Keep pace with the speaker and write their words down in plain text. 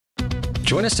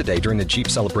Join us today during the Jeep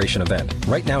Celebration event.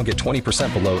 Right now, get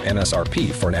 20% below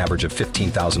MSRP for an average of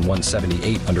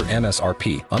 $15,178 under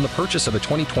MSRP on the purchase of a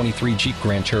 2023 Jeep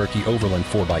Grand Cherokee Overland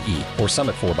 4xE or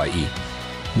Summit 4xE.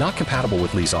 Not compatible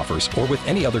with lease offers or with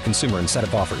any other consumer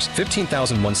incentive offers.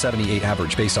 $15,178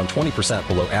 average based on 20%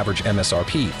 below average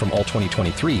MSRP from all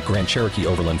 2023 Grand Cherokee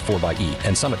Overland 4xE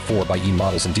and Summit 4xE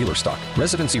models in dealer stock.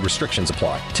 Residency restrictions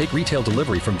apply. Take retail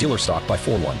delivery from dealer stock by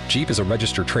 4/1. Jeep is a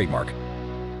registered trademark.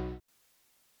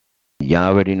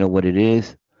 Y'all already know what it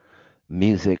is.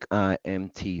 Music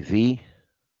IMTV.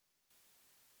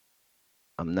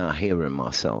 I'm not hearing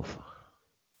myself.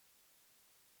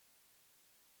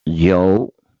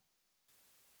 Yo.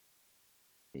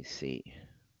 Let me see.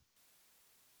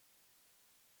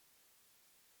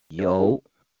 Yo.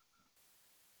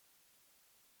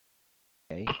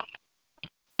 Okay.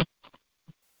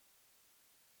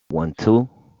 1, 2.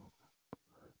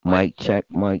 Mic check,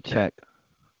 mic check.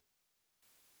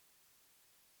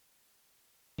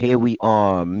 Here we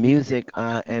are, Music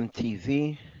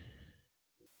IMTV.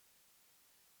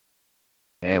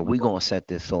 And we're going to set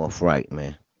this off right,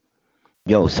 man.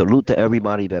 Yo, salute to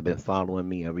everybody that been following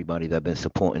me, everybody that been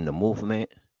supporting the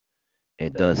movement.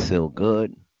 It does feel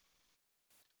good.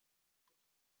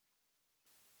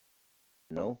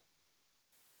 No?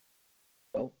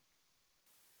 Yo.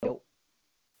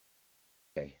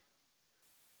 Okay.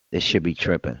 This should be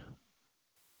tripping.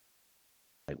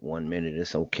 Like 1 minute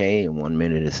it's okay and 1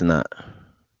 minute it's not.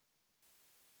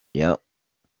 Yep.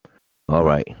 All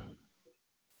right.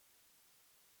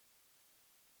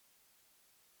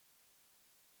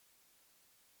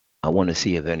 I want to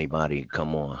see if anybody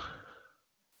come on.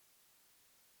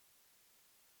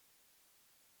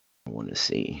 I want to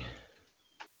see.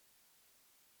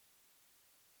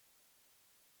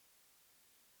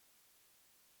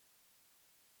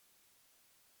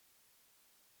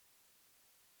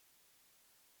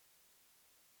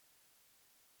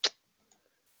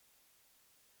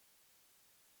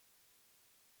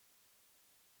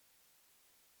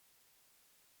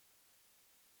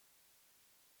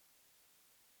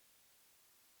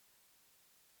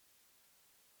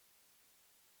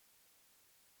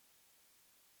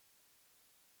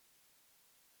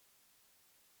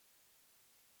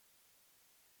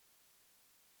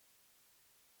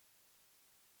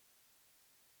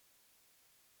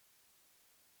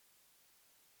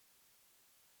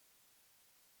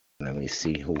 Let me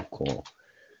see who call.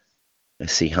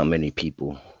 Let's see how many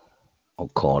people will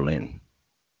call in.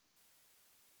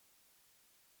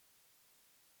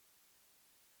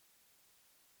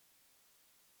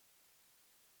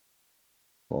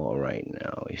 All right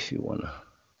now, if you want to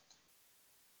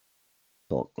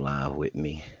talk live with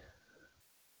me.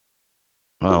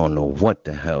 I don't know what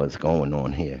the hell is going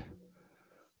on here,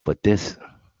 but this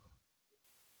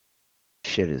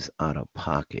shit is out of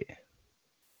pocket.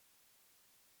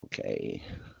 Okay,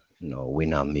 no, we're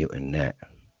not muting that.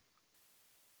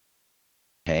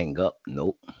 Hang up,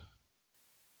 nope.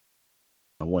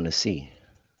 I want to see.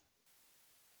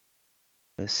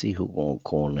 Let's see who gonna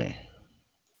call in.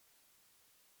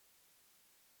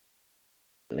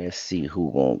 Let's see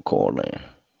who gonna call in.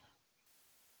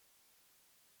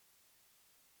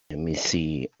 Let me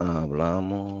see.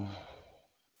 Hablamos.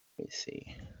 Let me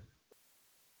see.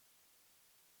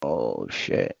 Oh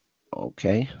shit.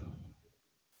 Okay.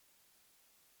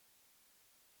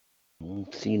 I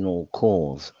don't see no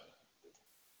calls.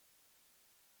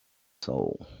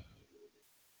 So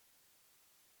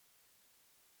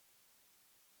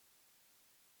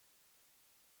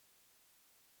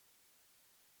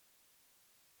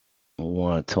I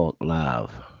want to talk live.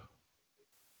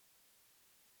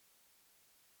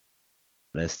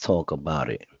 Let's talk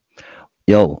about it.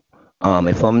 Yo,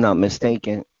 if I'm not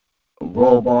mistaken,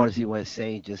 Raw Bars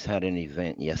USA just had an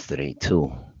event yesterday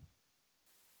too.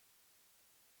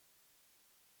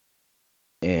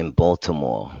 In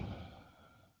Baltimore.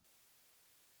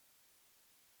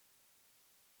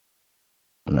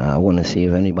 Now I want to see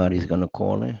if anybody's gonna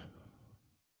call in.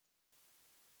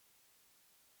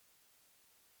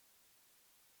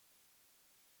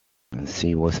 And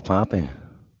see what's popping.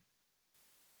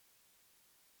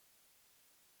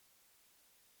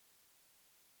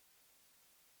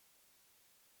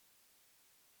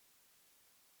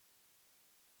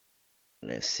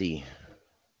 Let's see.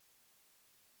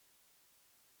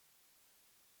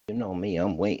 You know me,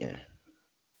 I'm waiting.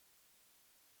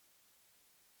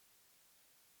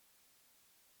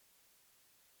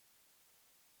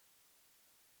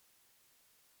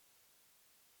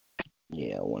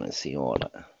 Yeah, I want to see all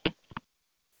that.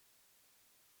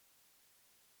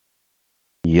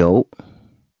 Yo.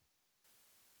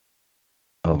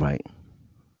 All right.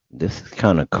 This is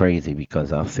kind of crazy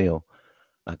because I feel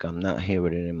like I'm not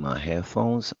hearing it in my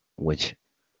headphones, which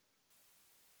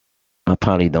I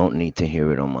probably don't need to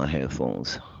hear it on my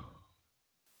headphones.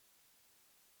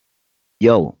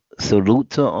 Yo, salute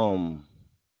to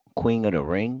Queen of the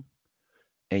Ring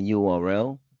and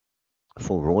URL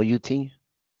for royalty.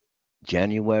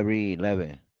 January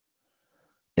 11th.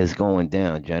 It's going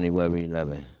down January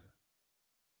 11th.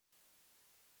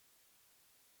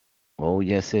 Oh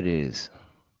yes, it is.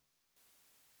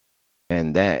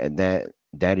 And that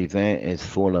event is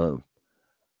full of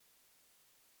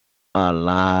a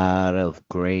lot of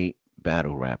great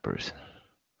battle rappers,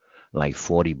 like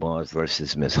 40 Bars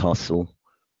versus Miss Hustle.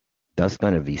 That's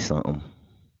gonna be something.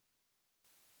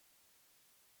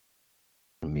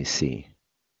 Let me see.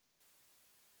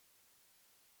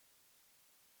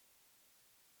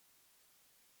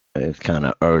 It's kind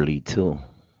of early too.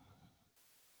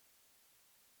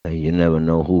 And you never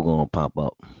know who gonna pop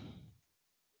up.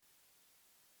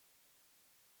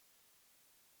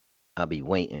 I'll be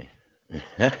waiting.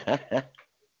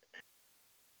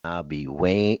 I'll be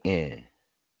waiting.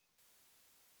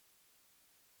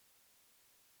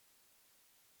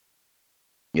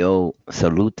 Yo,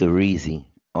 salute to Reezy.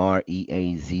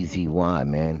 Reazzy,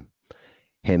 man.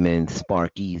 Him and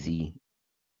Spark Easy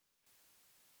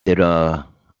did a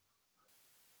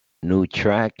new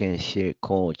track and shit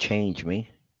called Change Me.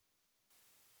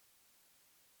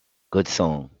 Good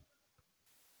song.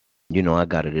 You know, I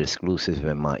got it exclusive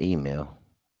in my email.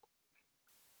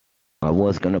 I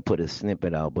was gonna put a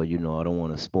snippet out, but you know, I don't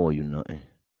want to spoil you nothing.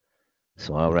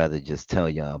 So I'd rather just tell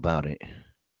y'all about it.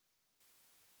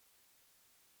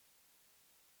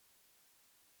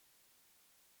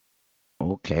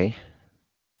 Okay.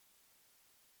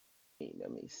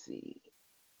 Let me see.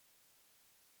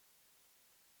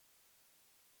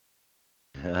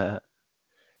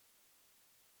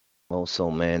 Also,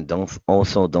 man, don't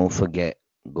forget,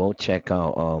 go check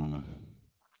out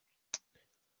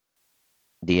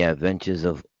The Adventures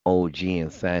of OG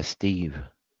and Fast Steve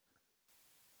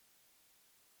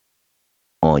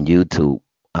on YouTube.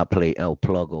 I play El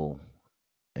Pluggo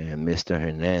and Mr.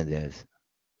 Hernandez.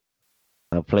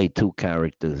 I play two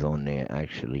characters on there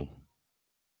actually.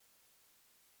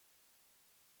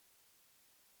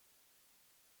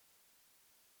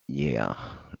 Yeah,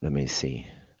 let me see.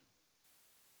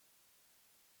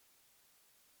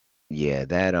 Yeah,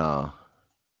 that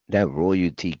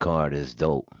royalty card is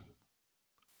dope.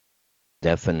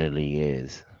 Definitely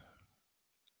is.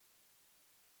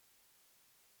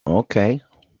 Okay.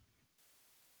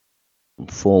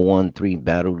 413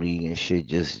 Battle League and shit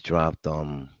just dropped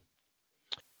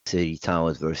City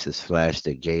Towers versus Flash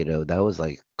the Gator. That was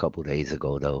like a couple days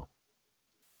ago though.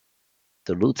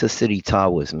 Salute to City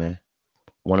Towers, man.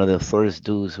 One of the first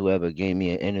dudes who ever gave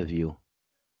me an interview.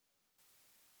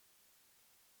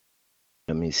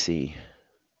 Let me see.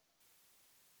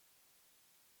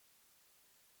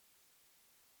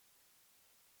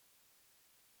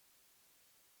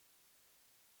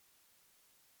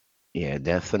 Yeah,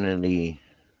 definitely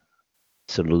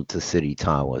salute to City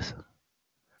Towers.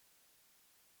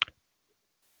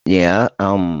 Yeah,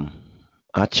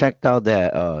 I checked out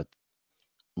that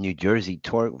New Jersey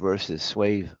Twerk versus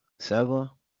Swave Sever.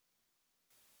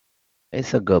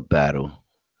 It's a good battle.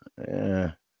 Uh,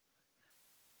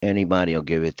 Anybody will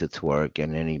give it to Twerk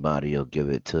and anybody will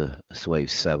give it to Swave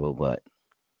Sever, but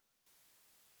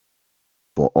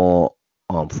for all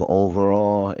for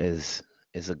overall is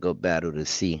a good battle to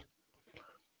see.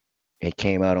 It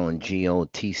came out on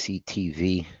GOTC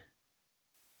TV.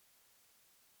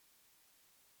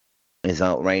 It's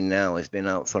out right now. It's been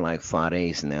out for like 5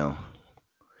 days now.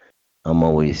 I'm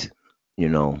always, you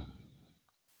know,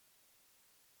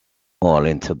 all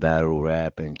into battle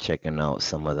rap and checking out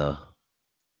some of the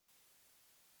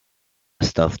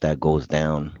stuff that goes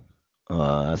down.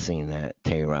 I seen that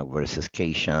Tay Rock versus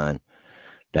K Shine.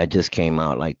 That just came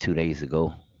out like 2 days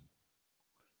ago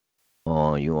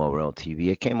on URL TV.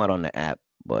 It came out on the app,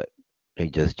 but they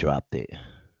just dropped it.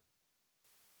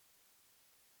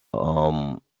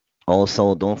 Um,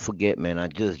 Also, don't forget, man, I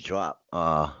just dropped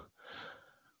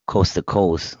Coast to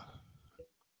Coast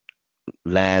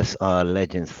last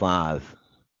Legends 5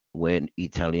 with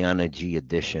Italiana G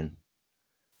edition.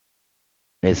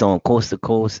 It's on Coast to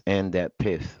Coast and that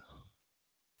Piff.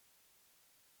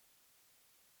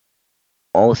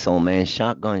 Also, man,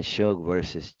 Shotgun Shug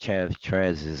versus Chav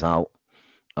Trez is out.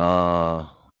 Uh,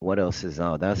 what else is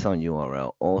out? That's on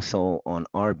URL. Also on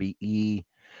RBE,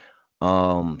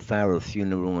 Pharaoh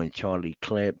Funeral and Charlie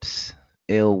Clips,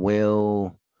 Ill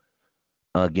Will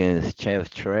against Chav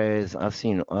Trez. I've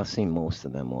seen most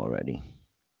of them already.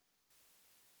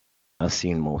 I've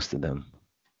seen most of them.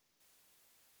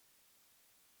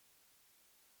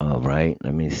 right.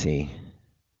 Let me see.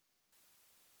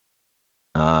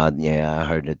 Yeah, I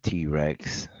heard the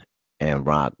T-Rex and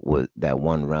Rock with that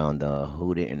one round.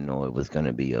 Who didn't know it was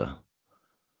gonna be a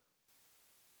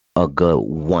good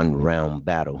 1 round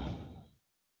battle?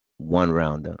 1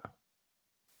 rounder.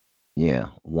 Yeah,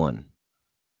 one.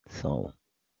 So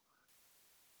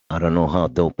I don't know how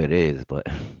dope it is, but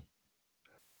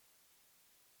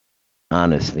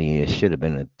honestly, it should have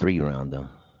been a 3 rounder.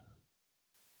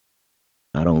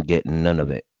 I don't get none of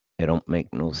it. It don't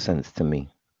make no sense to me.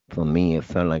 For me, it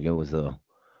felt like it was a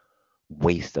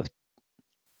waste of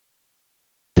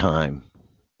time.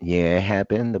 Yeah, it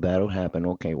happened. The battle happened.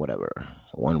 Okay, whatever.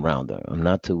 1 rounder. I'm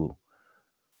not too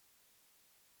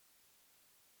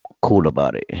cool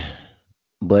about it.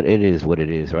 But it is what it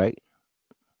is, right?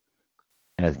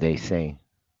 As they say.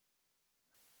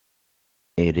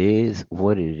 It is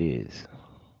what it is.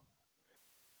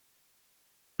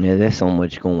 Yeah, there's so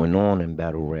much going on in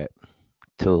battle rap,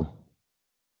 too.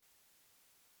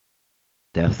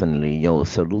 Definitely. Yo,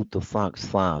 salute to Fox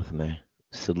 5, man.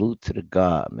 Salute to the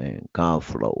God, man. God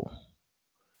Flow.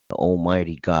 The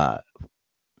Almighty God.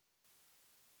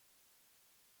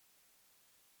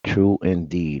 True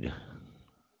indeed.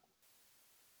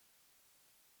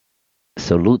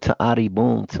 Salute to Adi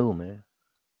Boom, too, man.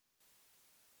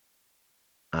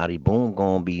 Adi Boom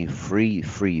gonna be free,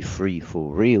 for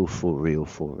real, for real,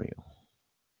 for real.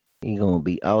 He gonna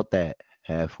be out that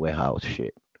halfway house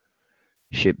shit.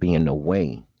 Shit be in the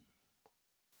way.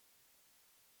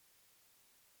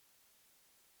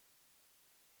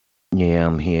 Yeah,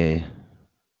 I'm here.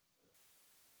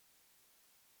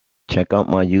 Check out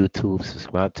my YouTube.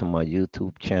 Subscribe to my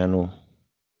YouTube channel.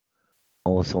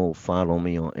 Also follow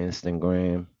me on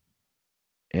Instagram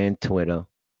and Twitter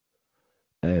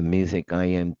at Music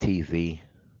IM TV.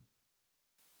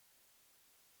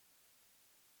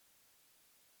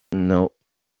 Nope.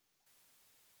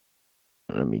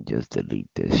 Let me just delete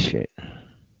this shit.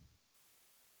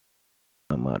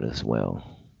 I might as well.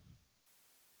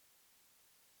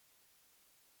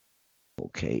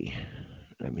 Okay.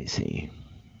 Let me see.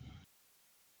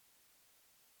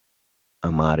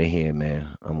 I'm out of here,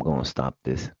 man. I'm going to stop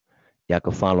this. Y'all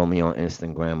can follow me on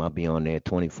Instagram. I'll be on there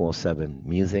 24/7.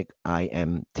 Music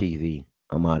IM TV.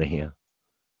 I'm out of here.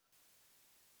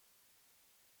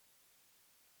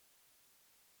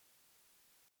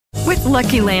 With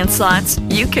Lucky Land Slots,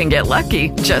 you can get lucky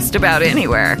just about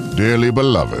anywhere. Dearly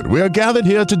beloved, we are gathered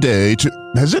here today to...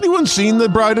 Has anyone seen the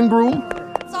bride and groom?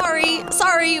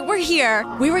 Sorry, we're here.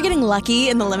 We were getting lucky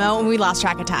in the limo and we lost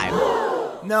track of time.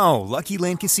 No, Lucky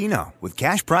Land Casino, with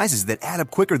cash prizes that add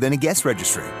up quicker than a guest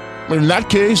registry. In that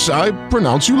case, I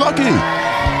pronounce you lucky.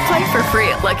 Play for free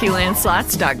at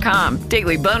LuckyLandSlots.com.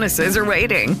 Daily bonuses are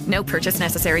waiting. No purchase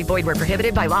necessary. Void where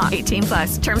prohibited by law.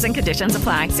 18+. Terms and conditions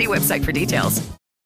apply. See website for details.